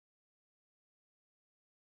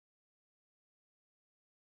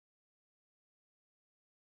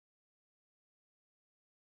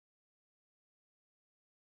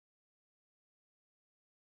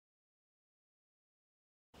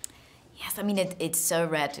Yes, I mean, it's so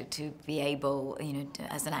rare to be able, you know,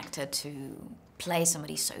 as an actor to play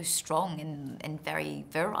somebody so strong and very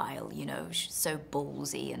virile, you know, so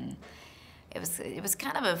ballsy, and it was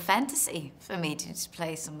kind of a fantasy for me to just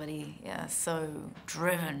play somebody, yeah, so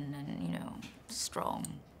driven and, you know, strong.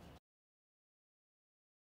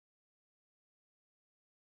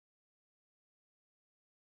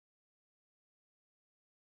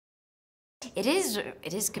 It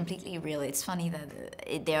is completely real. It's funny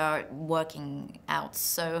that they are working out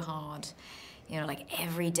so hard, you know, like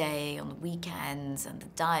every day on the weekends, and the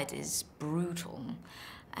diet is brutal.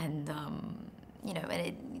 And, you know,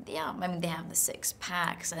 and yeah, I mean, they have the six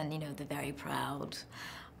packs, and, you know, they're very proud,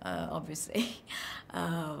 obviously.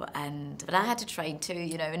 But I had to train too,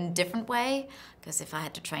 you know, in a different way, because if I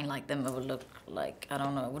had to train like them, it would look like, I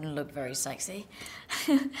don't know, it wouldn't look very sexy.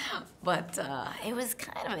 But it was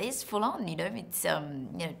it's full on, you know. It's, you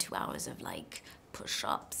know, 2 hours of like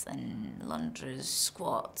push-ups and lunges,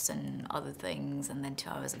 squats and other things, and then 2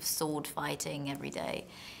 hours of sword fighting every day.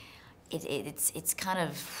 It's kind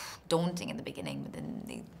of daunting in the beginning, but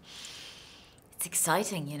then it's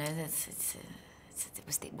exciting, you know. It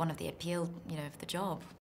was one of the appeal, you know, of the job.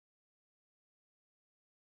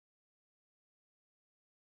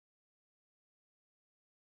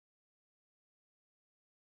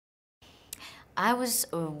 I was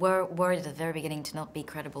worried at the very beginning to not be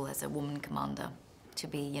credible as a woman commander, to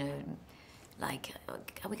be, you know, like,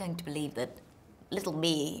 are we going to believe that little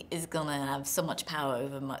me is gonna have so much power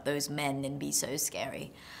over those men and be so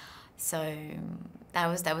scary? So that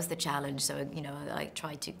was the challenge. So, you know, I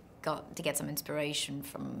tried to get some inspiration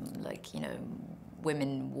from, like, you know,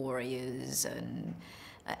 women warriors and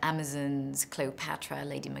Amazons, Cleopatra,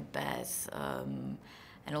 Lady Macbeth,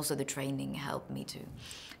 and also the training helped me to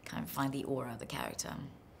kind of find the aura of the character.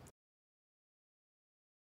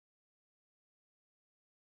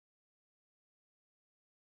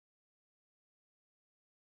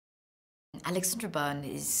 Alexandra Byrne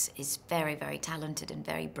is very, very talented and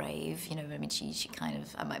very brave. You know, I mean, she kind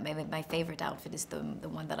of, my favorite outfit is the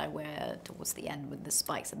one that I wear towards the end with the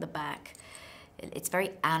spikes at the back. It's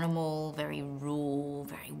very animal, very raw,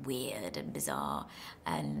 very weird and bizarre.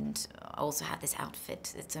 And I also have this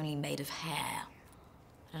outfit that's only made of hair.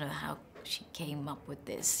 I don't know how she came up with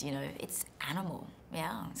this, you know. It's animal.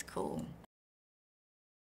 Yeah, it's cool.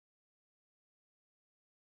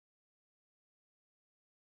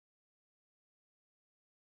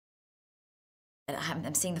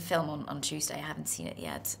 I'm seeing the film on Tuesday. I haven't seen it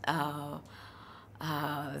yet, so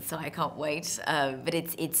I can't wait. But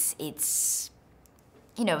it's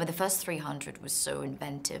you know, the first 300 was so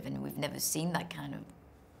inventive, and we've never seen that kind of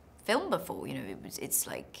film before. You know, it's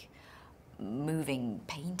like moving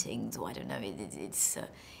paintings, or I don't know. It's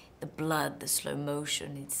the blood, the slow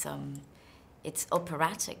motion. It's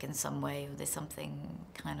operatic in some way. Or there's something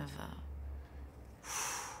kind of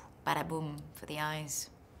bada boom for the eyes.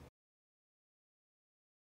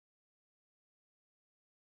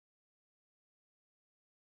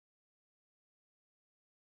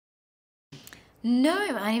 No,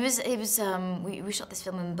 and we shot this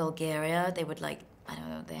film in Bulgaria. They would, like, I don't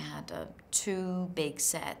know, they had two big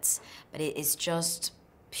sets, but it is just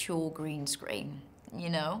pure green screen, you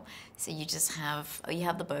know? So you just have, you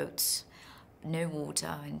have the boats, no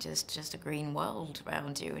water, and just a green world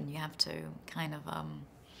around you, and you have to kind of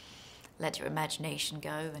let your imagination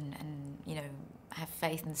go, and you know, have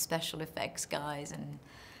faith in the special effects guys,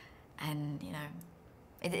 and you know,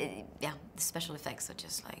 yeah, the special effects are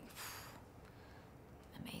just like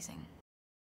amazing.